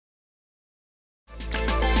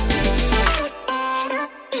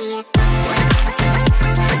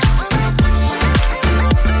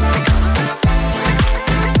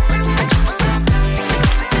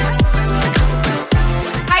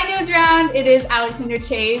is Alexandra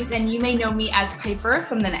Chaves, and you may know me as Piper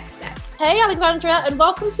from The Next Step. Hey Alexandra, and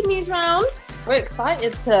welcome to Newsround. We're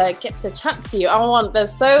excited to get to chat to you.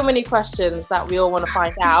 There's so many questions that we all want to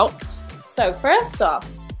find out. So first off,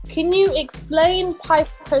 can you explain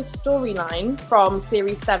Piper's storyline from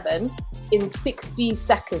Series 7 in 60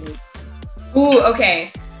 seconds? Ooh,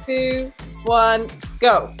 okay. 2, 1,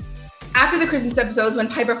 go. After the Christmas episodes, when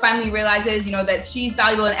Piper finally realizes, that she's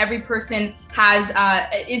valuable and every person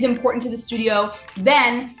is important to the studio,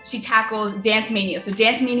 then she tackles Dance Mania. So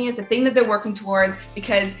Dance Mania is the thing that they're working towards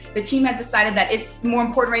because the team has decided that it's more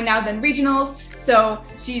important right now than regionals. So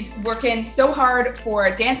she's working so hard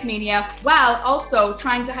for Dance Mania while also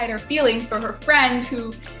trying to hide her feelings for her friend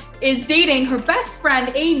who is dating her best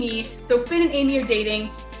friend, Amy. So Finn and Amy are dating.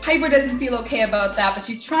 Piper doesn't feel okay about that, but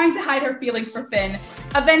she's trying to hide her feelings for Finn.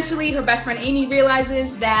 Eventually, her best friend Amy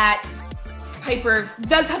realizes that Piper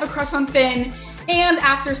does have a crush on Finn, and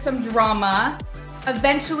after some drama,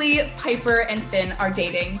 eventually Piper and Finn are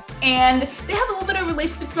dating. And they have a little bit of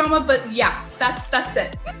relationship drama, but yeah, that's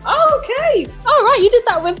it. Okay, all right, you did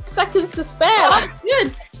that with seconds to spare. That's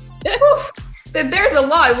good. There's a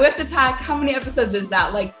lot. We have to pack, how many episodes is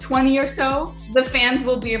that? Like 20 or so? The fans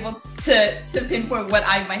will be able to pinpoint what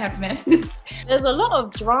I might have missed. There's a lot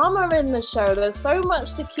of drama in the show. There's so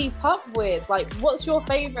much to keep up with. Like, what's your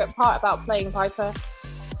favorite part about playing Piper?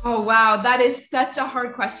 Oh, wow. That is such a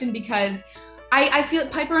hard question because I feel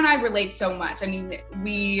Piper and I relate so much. I mean,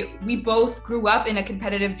 we both grew up in a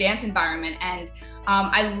competitive dance environment, and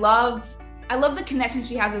I love the connection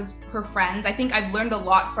she has with her friends. I think I've learned a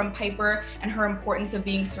lot from Piper and her importance of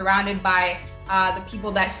being surrounded by the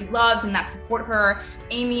people that she loves and that support her.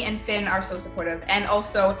 Amy and Finn are so supportive, and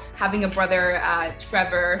also having a brother,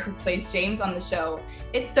 Trevor, who plays James on the show.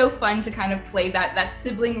 It's so fun to kind of play that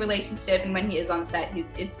sibling relationship, and when he is on set,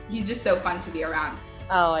 he's just so fun to be around.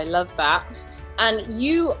 Oh, I love that. And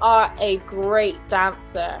you are a great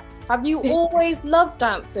dancer. Have you always loved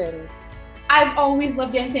dancing? I've always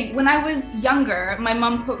loved dancing. When I was younger, my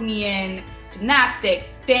mom put me in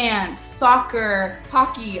gymnastics, dance, soccer,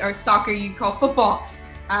 hockey, or soccer you call football.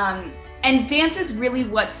 And dance is really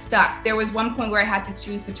what stuck. There was one point where I had to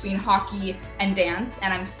choose between hockey and dance,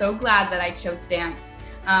 and I'm so glad that I chose dance.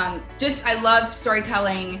 I love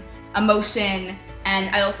storytelling, emotion,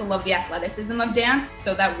 and I also love the athleticism of dance.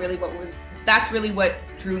 So that's really what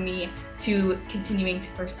drew me to continuing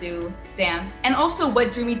to pursue dance, and also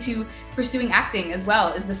what drew me to pursuing acting as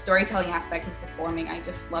well is the storytelling aspect of performing. I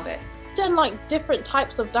just love it. You've done like different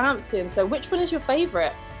types of dancing, so which one is your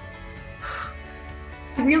favorite?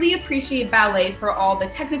 I really appreciate ballet for all the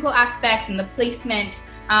technical aspects and the placement,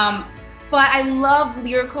 but I love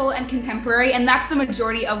lyrical and contemporary, and that's the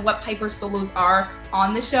majority of what Piper's solos are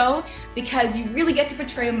on the show, because you really get to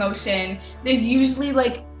portray emotion. There's usually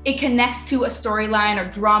it connects to a storyline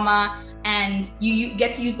or drama, and you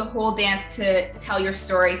get to use the whole dance to tell your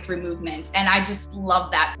story through movement. And I just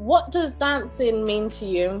love that. What does dancing mean to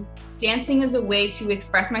you? Dancing is a way to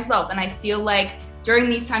express myself. And I feel like during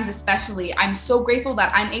these times especially, I'm so grateful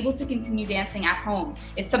that I'm able to continue dancing at home.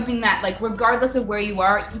 It's something that regardless of where you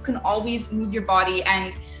are, you can always move your body,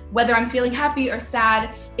 and whether I'm feeling happy or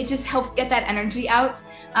sad, it just helps get that energy out.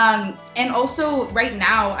 And also right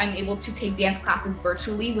now, I'm able to take dance classes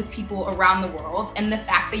virtually with people around the world. And the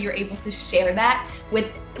fact that you're able to share that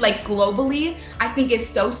with globally, I think is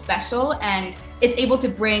so special, and it's able to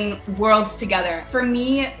bring worlds together. For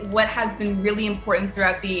me, what has been really important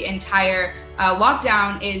throughout the entire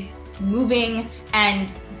lockdown is moving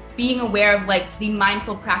and being aware of the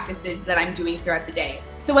mindful practices that I'm doing throughout the day.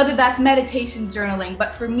 So whether that's meditation, journaling,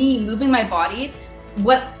 but for me, moving my body,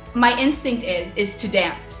 what my instinct is to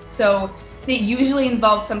dance. So it usually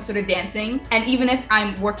involves some sort of dancing. And even if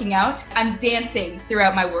I'm working out, I'm dancing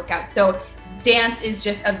throughout my workout. So dance is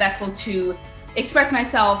just a vessel to express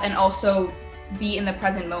myself and also be in the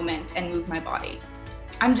present moment and move my body.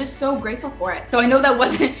 I'm just so grateful for it. So I know that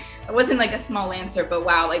wasn't a small answer, but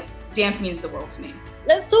wow, dance means the world to me.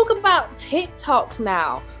 Let's talk about TikTok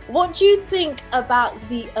now. What do you think about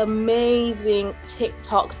the amazing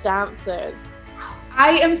TikTok dancers?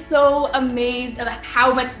 I am so amazed at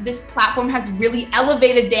how much this platform has really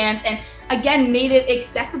elevated dance and again made it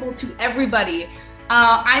accessible to everybody.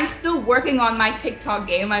 I'm still working on my TikTok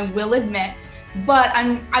game, I will admit, but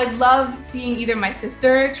I love seeing either my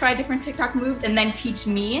sister try different TikTok moves and then teach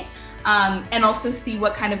me. And also see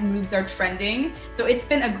what kind of moves are trending. So it's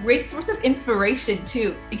been a great source of inspiration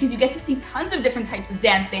too, because you get to see tons of different types of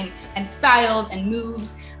dancing and styles and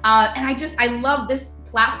moves. And I love this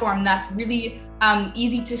platform that's really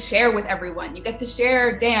easy to share with everyone. You get to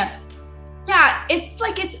share dance. Yeah, it's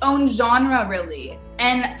its own genre really.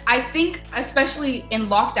 And I think especially in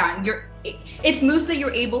lockdown, it's moves that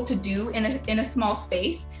you're able to do in a small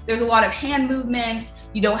space. There's a lot of hand movements.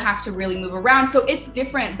 You don't have to really move around. So it's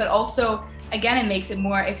different, but also, again, it makes it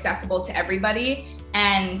more accessible to everybody.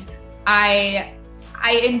 And I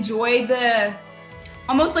enjoy the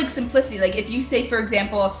almost like simplicity. Like if you say, for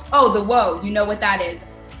example, oh, the whoa, you know what that is.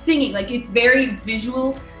 Singing, like it's very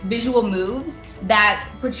visual moves that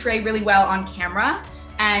portray really well on camera.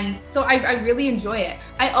 And so I really enjoy it.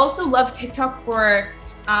 I also love TikTok for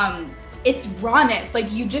its rawness.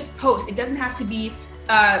 Like you just post. It doesn't have to be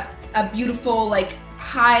a beautiful, like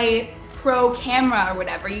high pro camera or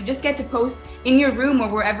whatever. You just get to post in your room or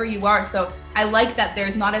wherever you are. So I like that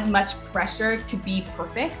there's not as much pressure to be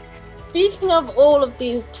perfect. Speaking of all of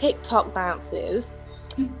these TikTok dances,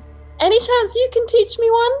 any chance you can teach me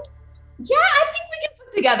one? Yeah, I think we can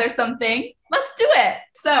put together something. Let's do it.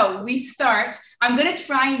 So we start. I'm going to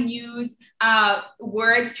try and use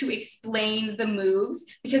words to explain the moves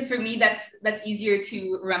because for me, that's easier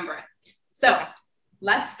to remember. So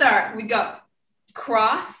let's start. We go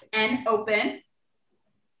cross and open.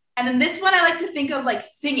 And then this one I like to think of like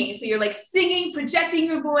singing. So you're like singing, projecting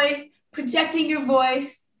your voice.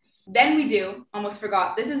 Then we do, almost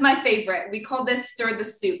forgot. This is my favorite. We call this stir the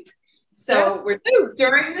soup. So we're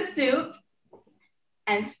stirring the soup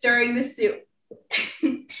and stirring the soup.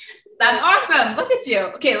 That's awesome. Look at you.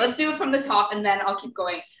 Okay, let's do it from the top and then I'll keep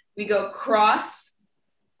going. We go cross,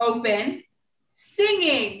 open,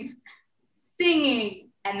 singing,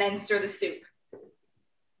 and then stir the soup.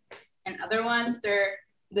 And other one, stir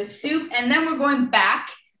the soup. And then we're going back.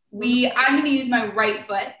 I'm going to use my right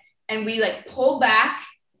foot and we like pull back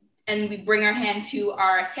and we bring our hand to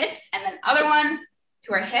our hips and then other one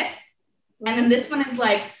to our hips. And then this one is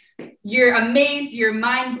like, you're amazed, you're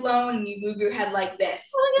mind blown, and you move your head like this.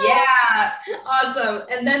 Oh, yeah, awesome.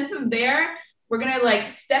 And then from there, we're gonna like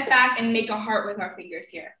step back and make a heart with our fingers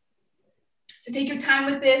here. So take your time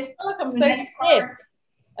with this. Oh, look, I'm so excited.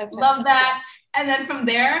 Okay. Love that. And then from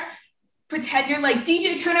there, pretend you're like,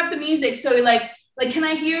 DJ, turn up the music. So you're like, can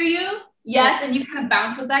I hear you? Yes, and you kind of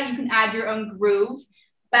bounce with that. You can add your own groove.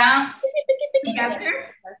 Bounce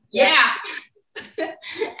together. Yeah.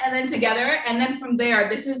 And then together. And then from there,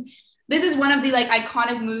 this is one of the like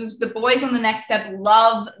iconic moves. The boys on the next step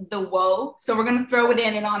love the whoa. So we're going to throw it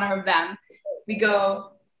in honor of them. We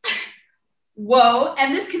go whoa.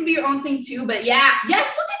 And this can be your own thing too. But yeah. Yes,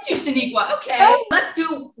 look at you, Shaniqua. Okay. Let's do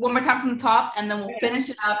it one more time from the top and then we'll finish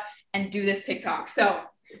it up and do this TikTok. So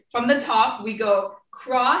from the top, we go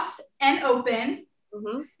cross and open,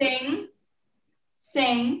 sing,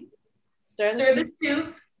 stir the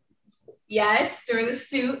soup. Yes, stir the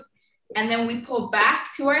soup. And then we pull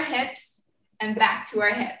back to our hips and back to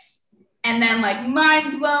our hips. And then like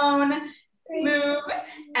mind blown, move.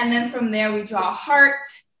 And then from there we draw a heart.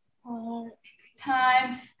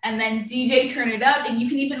 Time. And then DJ turn it up. And you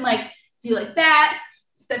can even like do like that.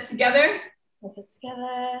 Step together. Step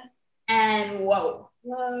together. And whoa.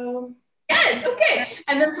 Whoa. Yes, okay.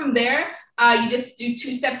 And then from there, you just do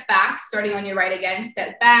 2 steps back, starting on your right again.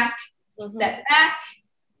 Step back, step back.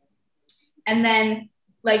 And then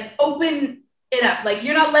like open it up. Like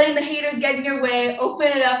you're not letting the haters get in your way. Open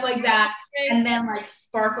it up like that. And then like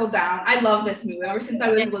sparkle down. I love this move ever since I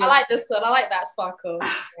was little. I like this one. I like that sparkle.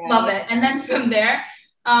 Love it. And then from there,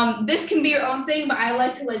 this can be your own thing, but I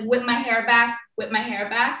like to like whip my hair back.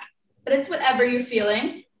 But it's whatever you're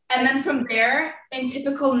feeling. And then from there, in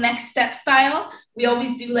typical next step style, we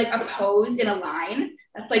always do like a pose in a line.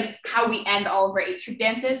 That's like how we end all of our A-troop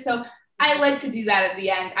dances. So I like to do that at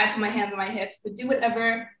the end. I put my hands on my hips, but do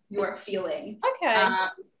whatever you are feeling. Okay.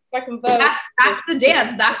 So I can vote. That's the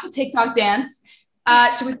dance. That's the TikTok dance.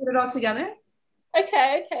 Should we put it all together?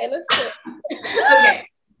 Okay, let's do it. Okay.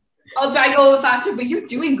 I'll try to go a little faster, but you're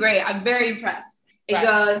doing great. I'm very impressed. It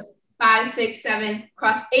goes 5, 6, 7,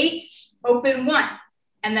 cross 8, open 1.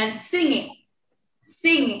 And then singing,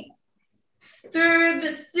 stir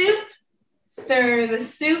the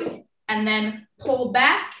soup, and then pull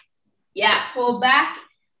back. Yeah, pull back,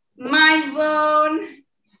 mind blown,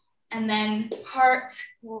 and then heart,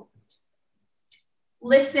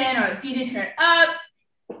 listen, or DJ turn it up,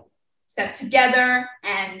 step together,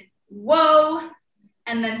 and whoa.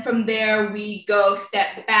 And then from there, we go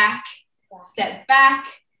step back,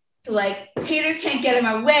 so like haters can't get in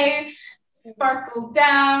my way. Sparkle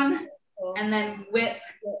down, and then whip,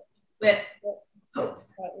 pose.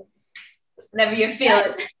 Whatever you're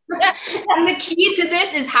feeling. And the key to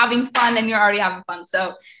this is having fun, and you're already having fun.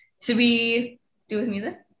 So should we do with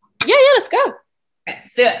music? Yeah, let's go. Okay,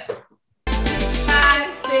 let's do it.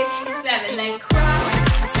 5, 6, 7, then